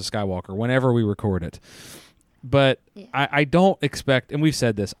episode of Rise of Skywalker, whenever we record it. But yeah. I don't expect, and we've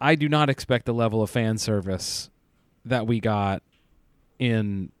said this, I do not expect the level of fan service that we got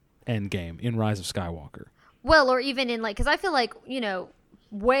in Endgame, in Rise of Skywalker. Well, or even in because I feel like,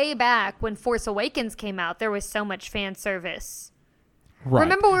 way back when Force Awakens came out, there was so much fan service. Right.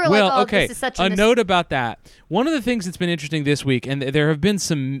 Remember we were this is such a note about that. One of the things that's been interesting this week, and there have been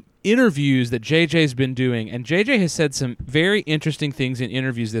some interviews that JJ's been doing, and JJ has said some very interesting things in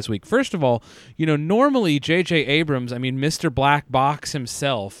interviews this week. First of all, normally JJ Abrams, Mr. Black Box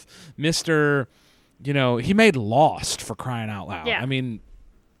himself, he made Lost, for crying out loud. Yeah.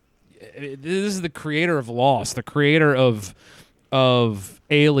 This is the creator of Lost, the creator of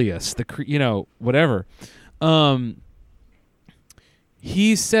Alias, whatever.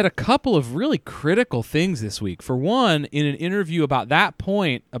 he said a couple of really critical things this week. For one, in an interview about that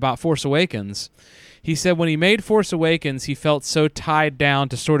point about Force Awakens, he said when he made Force Awakens, he felt so tied down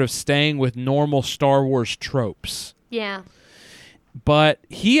to sort of staying with normal Star Wars tropes. Yeah. But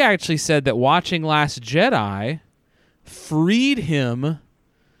he actually said that watching Last Jedi freed him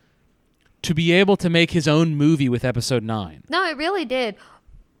to be able to make his own movie with Episode 9. No, it really did.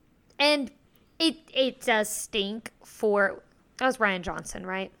 And it does stink for... That was Rian Johnson,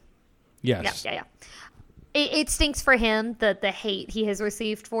 right? Yes. Yeah. It stinks for him, the hate he has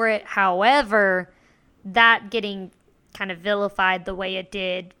received for it. However, that getting kind of vilified the way it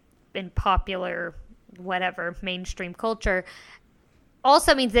did in popular, whatever, mainstream culture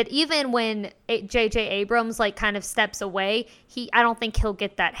also means that even when J.J. Abrams like kind of steps away, I don't think he'll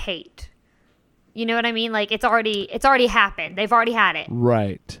get that hate. You know what I mean? Like it's already happened. They've already had it.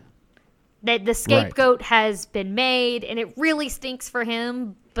 Right. That the scapegoat has been made, and it really stinks for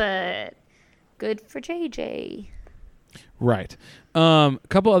him, but good for JJ. Right. A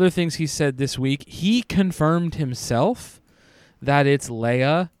couple other things he said this week. He confirmed himself that it's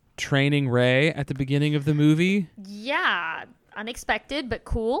Leia training Rey at the beginning of the movie. Yeah, unexpected, but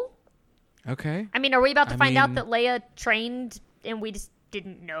cool. Okay. I mean, are we about to find out that Leia trained and we just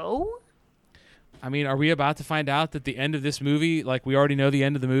didn't know? I mean, are we about to find out that the end of this movie, like we already know the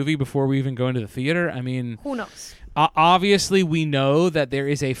end of the movie before we even go into the theater? I mean, who knows? Obviously, we know that there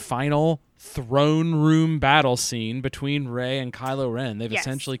is a final throne room battle scene between Rey and Kylo Ren. They've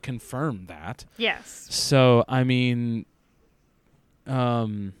essentially confirmed that. Yes. So, I mean,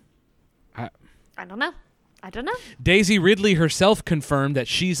 I don't know. Daisy Ridley herself confirmed that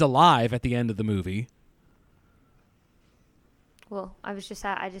she's alive at the end of the movie. Well, I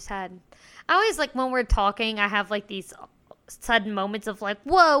always like when we're talking, I have like these sudden moments of like,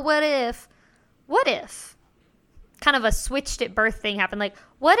 whoa, what if kind of a switched at birth thing happened? Like,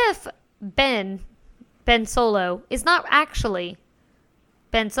 what if Ben Solo is not actually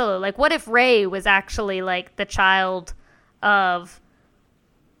Ben Solo? Like, what if Rey was actually like the child of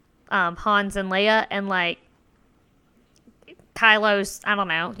Hans and Leia, and like Kylo's, I don't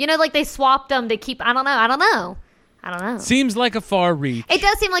know. You know, like they swapped them to keep, I don't know. Seems like a far reach. It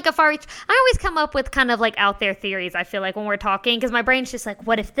does seem like a far reach. I always come up with kind of like out there theories, I feel like, when we're talking, because my brain's just like,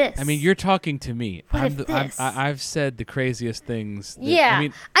 what if this? I mean, you're talking to me. What if this? I've said the craziest things. Yeah. I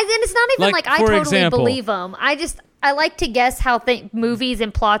mean, and it's not even like I for totally example, believe them. I like to guess how movies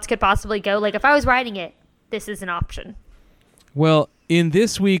and plots could possibly go. Like, if I was writing it, this is an option. Well, in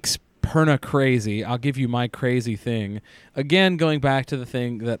this week's Perna Crazy, I'll give you my crazy thing. Again, going back to the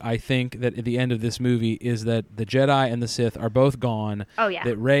thing that I think that at the end of this movie is that the Jedi and the Sith are both gone. Oh, yeah.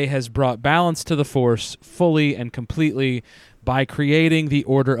 That Rey has brought balance to the Force fully and completely by creating the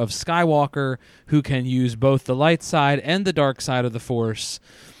Order of Skywalker, who can use both the light side and the dark side of the Force.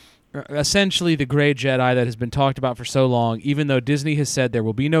 Essentially the gray Jedi that has been talked about for so long, even though Disney has said there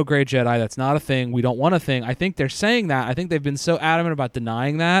will be no gray Jedi. That's not a thing. We don't want a thing. I think they're saying that. I think they've been so adamant about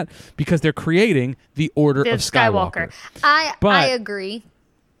denying that because they're creating the Order of Skywalker. I agree.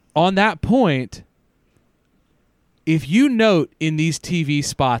 On that point, if you note in these TV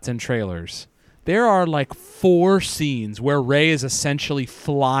spots and trailers, there are like 4 scenes where Rey is essentially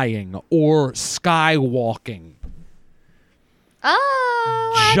flying or skywalking.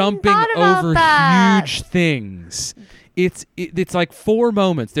 Oh, jumping over huge things. It's like 4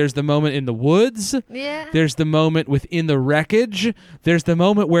 moments. There's the moment in the woods. Yeah. There's the moment within the wreckage. There's the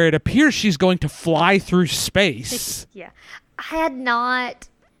moment where it appears she's going to fly through space. Yeah. I had not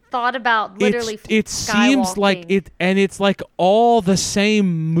thought about literally it seems like it, and it's like all the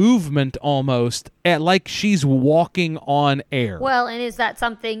same movement almost, like she's walking on air. Well, and is that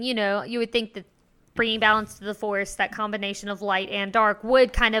something, you would think that bringing balance to the Force, that combination of light and dark,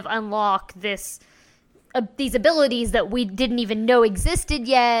 would kind of unlock these abilities that we didn't even know existed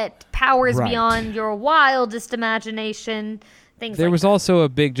yet, powers beyond your wildest imagination, things there like was that. Also a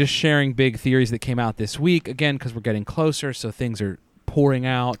just sharing big theories that came out this week, again, because we're getting closer, so things are pouring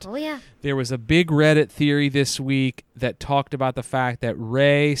out. Oh, yeah. There was a big Reddit theory this week that talked about the fact that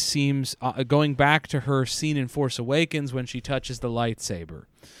Rey seems, going back to her scene in Force Awakens when she touches the lightsaber,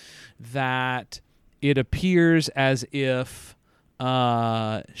 that it appears as if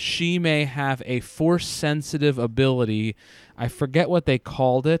she may have a Force-sensitive ability. I forget what they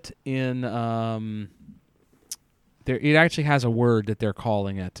called it in... it actually has a word that they're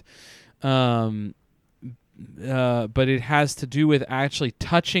calling it. But it has to do with actually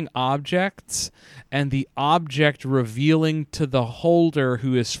touching objects and the object revealing to the holder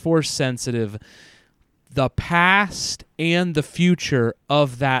who is Force-sensitive the past and the future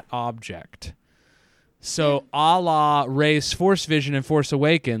of that object. So, a la Rey's Force vision in Force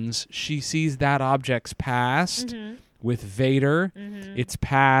Awakens, she sees that object's past with Vader, its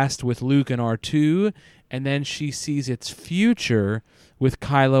past with Luke and R2, and then she sees its future with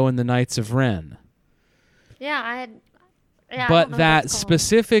Kylo and the Knights of Ren. Yeah, But that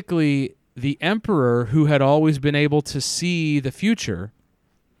specifically, the Emperor, who had always been able to see the future...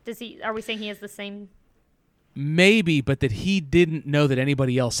 Are we saying he has the same... Maybe, but that he didn't know that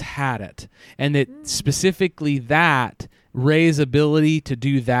anybody else had it. And that specifically that, Rey's ability to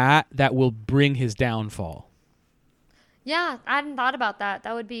do that will bring his downfall. Yeah, I hadn't thought about that.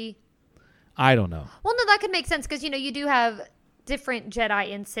 That would be... I don't know. Well, no, that could make sense because, you do have different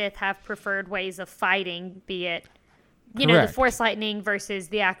Jedi and Sith have preferred ways of fighting, be it, the Force lightning versus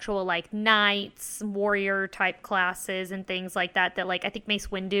the actual, knights, warrior type classes and things like that. That, I think Mace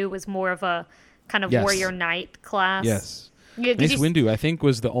Windu was more of a kind of warrior knight class. Yes. Mace Windu, I think,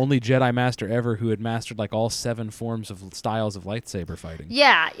 was the only Jedi Master ever who had mastered all 7 forms of styles of lightsaber fighting.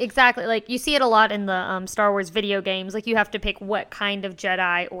 Yeah, exactly. You see it a lot in the Star Wars video games. You have to pick what kind of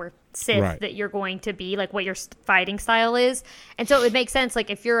Jedi or Sith that you're going to be, what your fighting style is. And so it would make sense,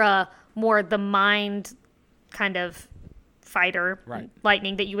 if you're a more the mind kind of fighter,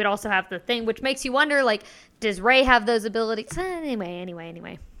 lightning, that you would also have the thing, which makes you wonder, does Rey have those abilities?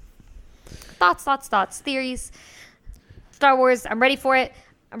 Anyway. Thoughts, theories. Star Wars, I'm ready for it.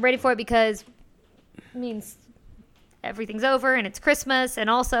 I'm ready for it because it means everything's over and it's Christmas. And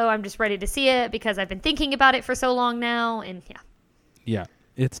also, I'm just ready to see it because I've been thinking about it for so long now. And yeah. Yeah,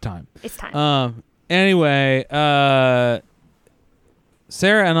 it's time. It's time. Anyway,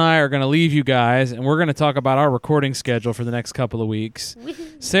 Sarah and I are going to leave you guys, and we're going to talk about our recording schedule for the next couple of weeks.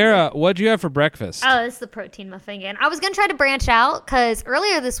 Sarah, what'd you have for breakfast? Oh, it's the protein muffin again. I was going to try to branch out because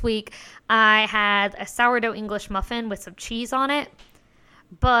earlier this week I had a sourdough English muffin with some cheese on it.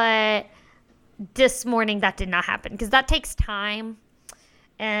 But this morning that did not happen because that takes time.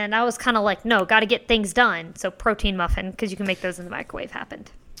 And I was kind of no, got to get things done. So protein muffin, because you can make those in the microwave,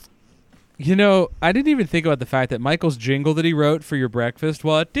 happened. I didn't even think about the fact that Michael's jingle that he wrote for your breakfast,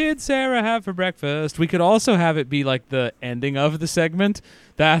 what did Sarah have for breakfast? We could also have it be the ending of the segment.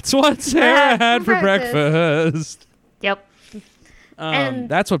 That's what Sarah had for breakfast. Yep. And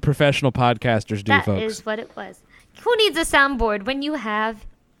that's what professional podcasters do, folks. That is what it was. Who needs a soundboard when you have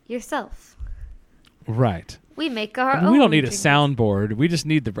yourself? Right. We make our own. We don't need a soundboard. We just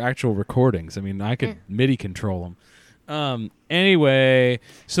need the actual recordings. I could MIDI control them. Anyway,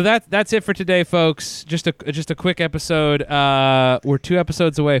 so that's it for today, folks. Just a quick episode. We're 2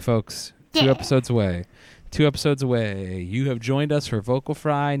 episodes away, folks. Yeah. 2 episodes away. 2 episodes away. You have joined us for Vocal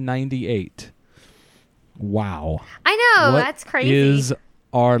Fry 98. Wow. I know, that's crazy. Is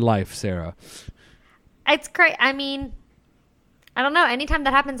our life, Sarah? It's crazy. I don't know. Anytime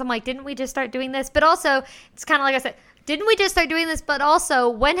that happens, I'm didn't we just start doing this? But also, it's kind of like I said, didn't we just start doing this? But also,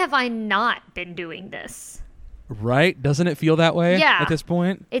 when have I not been doing this? Right? Doesn't it feel that way at this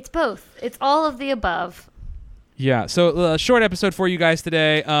point? It's both. It's all of the above. Yeah. So a short episode for you guys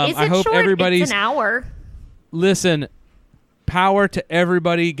today. I hope short? everybody's... It's an hour. Listen, power to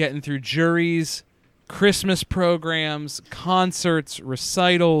everybody getting through juries, Christmas programs, concerts,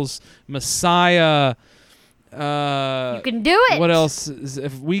 recitals, Messiah. You can do it. What else?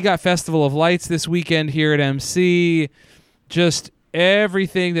 If we got Festival of Lights this weekend here at MC. Just...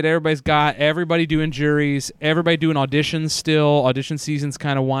 everything that everybody's got, everybody doing juries, everybody doing auditions still. Audition season's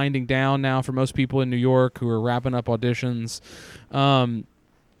kind of winding down now for most people in New York who are wrapping up auditions.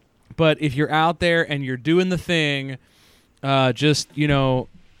 But if you're out there and you're doing the thing, all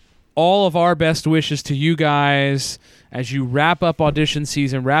of our best wishes to you guys as you wrap up audition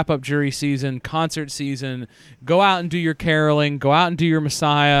season, wrap up jury season, concert season. Go out and do your caroling. Go out and do your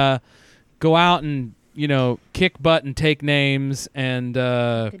Messiah. Go out and kick butt and take names and,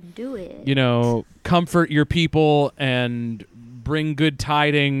 do it. Comfort your people and bring good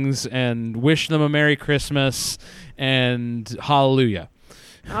tidings and wish them a Merry Christmas and hallelujah.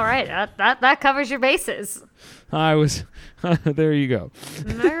 All right. That covers your bases. There you go.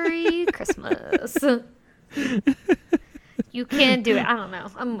 Merry Christmas. You can do it. I don't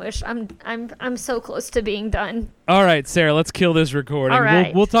know. I'm so close to being done. All right, Sarah, let's kill this recording. All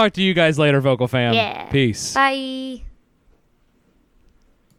right. We'll talk to you guys later, Vocal Fam. Yeah. Peace. Bye.